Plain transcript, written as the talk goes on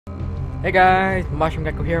Hey guys, Mushroom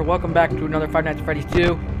Gecko here. Welcome back to another Five Nights at Freddy's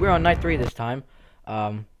 2. We're on night 3 this time.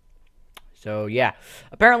 So yeah.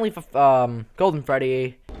 Apparently, Golden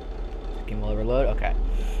Freddy. Game will overload. Okay.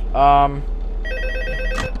 I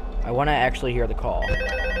want to actually hear the call.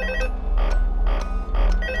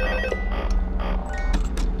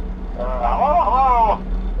 Hello.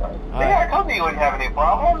 Yeah, I told you wouldn't have any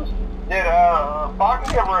problems. Did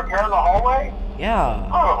Foxy ever appear in the hallway? Yeah.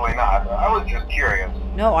 Probably not. I was just curious.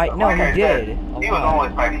 No, he did. He was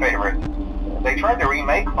always my favorite. They tried to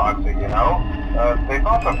remake Foxy, you know? They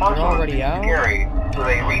thought the first one was too scary, so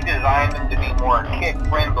they redesigned him to be more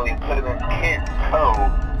kid-friendly and put him in Kids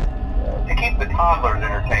Cove to keep the toddlers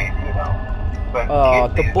entertained, you know? But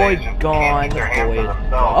the boy's gone. The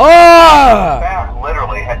staff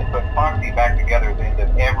literally had to put Foxy back together at the end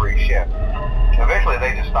of every shift. Eventually,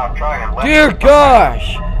 they just stopped trying and let Dear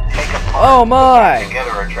gosh! Oh my!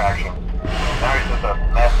 Together attraction. Now he's just a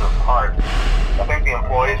mess of parts. I think the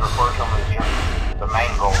employees refer to him as just the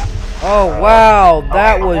mangle. Oh wow,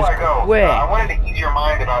 that was quick. I wanted to ease your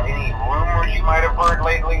mind about any rumors you might have heard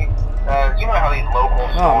lately. You know how these local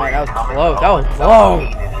stories. Oh man, that was close. That was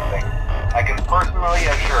close. I can personally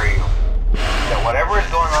assure you that whatever is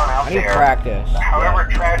going on out there, however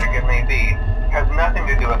tragic it may be, has nothing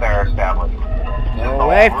to do with our establishment. Go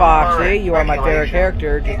away, Foxy. You are my favorite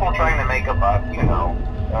character. People trying to make a buck, you know.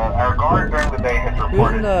 Our guard during the day has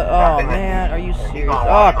reported. Oh man, are you serious?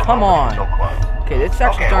 Oh come on. Okay, it's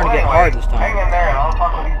actually starting to get hard this time. Hang in there, and I'll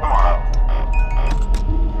talk with you tomorrow.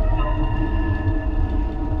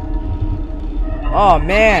 Oh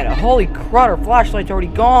man, holy crud! Our flashlight's already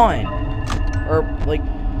gone. Or like,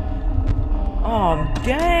 oh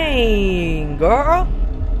dang, girl.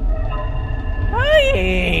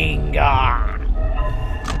 Dang.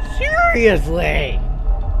 Seriously.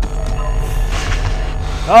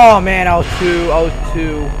 Oh man, I was too. I'm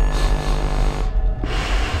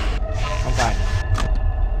fine.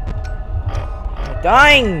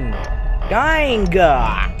 Dying.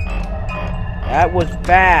 That was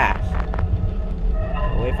fast.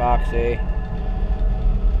 Go away, Foxy.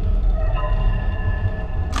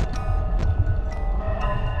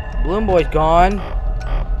 Balloon Boy's gone.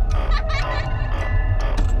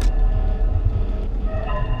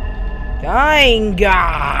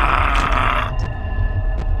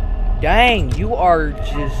 Dang, you are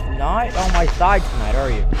just not on my side tonight, are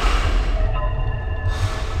you?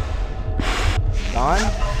 Gone?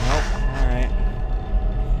 Nope.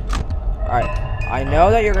 Alright. I know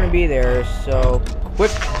that you're gonna be there, so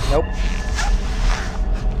quick. Nope.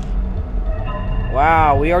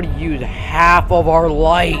 Wow, we already used half of our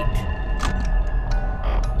light.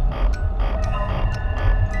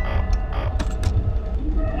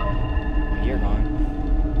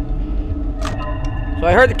 So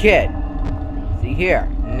I heard the kid. See here.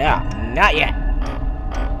 No, not yet.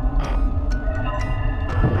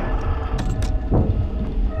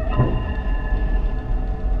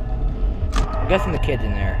 I'm guessing the kid's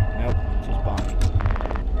in there. Nope, it's just Bonnie.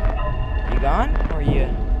 You gone? Or you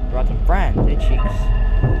brought some friends? Hey, cheeks.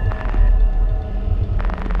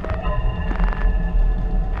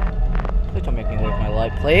 Please don't make me wait for my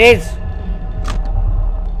light, please.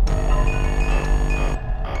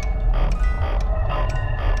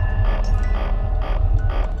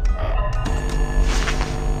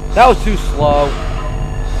 That was too slow.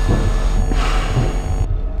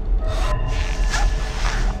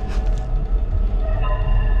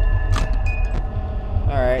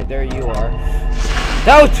 Alright, there you are.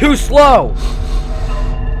 That was too slow!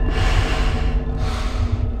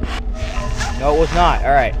 No, it was not.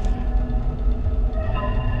 Alright.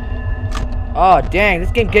 Oh, dang.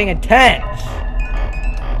 This game's getting intense.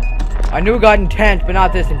 I knew it got intense, but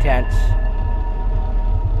not this intense.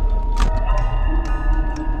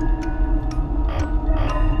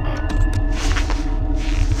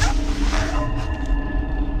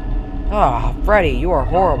 Ah, oh, Freddy, you are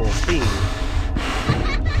horrible, please.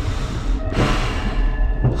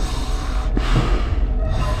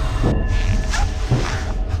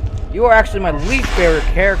 You are actually my least favorite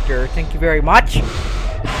character. Thank you very much.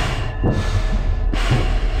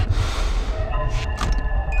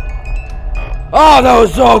 Oh, that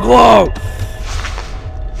was so close!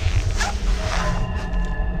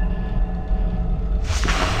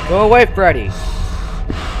 Go away, Freddy.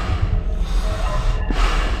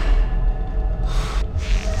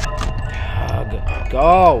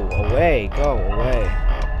 Go away, go away.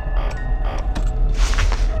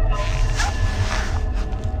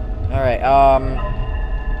 Alright,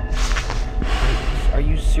 are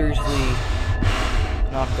you seriously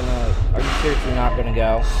not gonna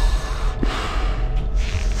go?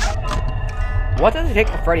 What does it take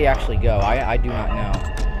for Freddy to actually go? I do not know.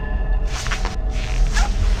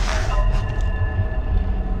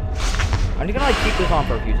 I'm just gonna like keep this on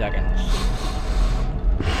for a few seconds.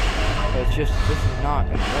 It's just, this is not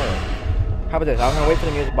gonna work. How about this? I'm gonna wait for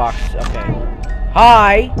the music box. Okay.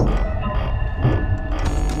 Hi!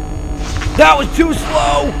 That was too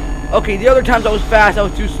slow! Okay, the other times I was fast, I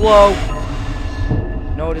was too slow.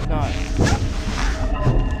 No, it is not.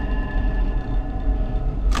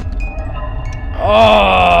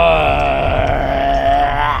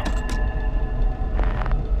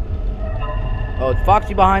 Oh, it's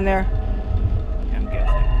Foxy behind there? Yeah, I'm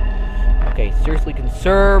guessing. Okay, seriously,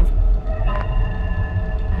 conserve.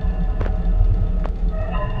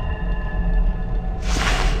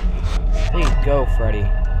 Please go, Freddy.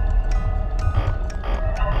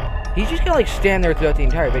 He's just gonna like stand there throughout the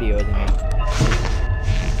entire video, isn't he?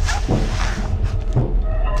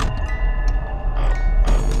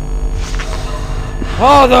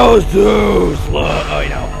 Oh, that was too slow. Oh, you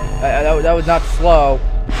know, that was not slow.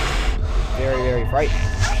 Very, very frightening,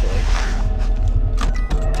 actually.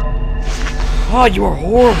 Oh, you are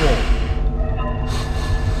horrible.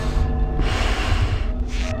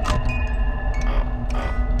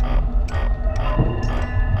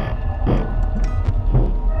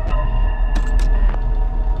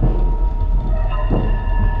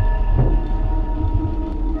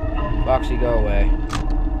 Foxy, go away.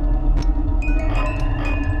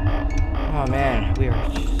 Oh man, we are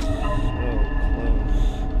just so close.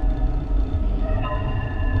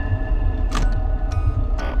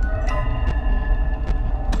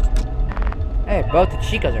 Hey, both the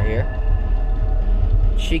Chicas are here.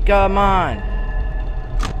 Chica, come on.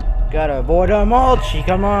 Gotta avoid them all, Chica,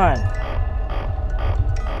 come on.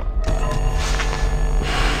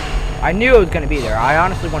 I knew it was gonna be there. I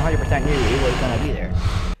honestly 100% knew it was gonna be there.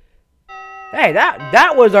 Hey,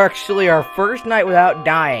 that was actually our first night without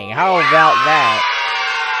dying. How about that?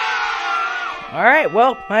 Alright,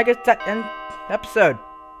 well, I guess that ends the episode.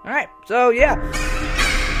 Alright, so yeah.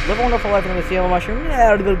 Live a wonderful life in the seal of mushroom. Keep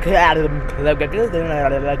that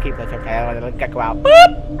okay. Go out.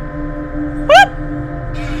 Boop! Boop!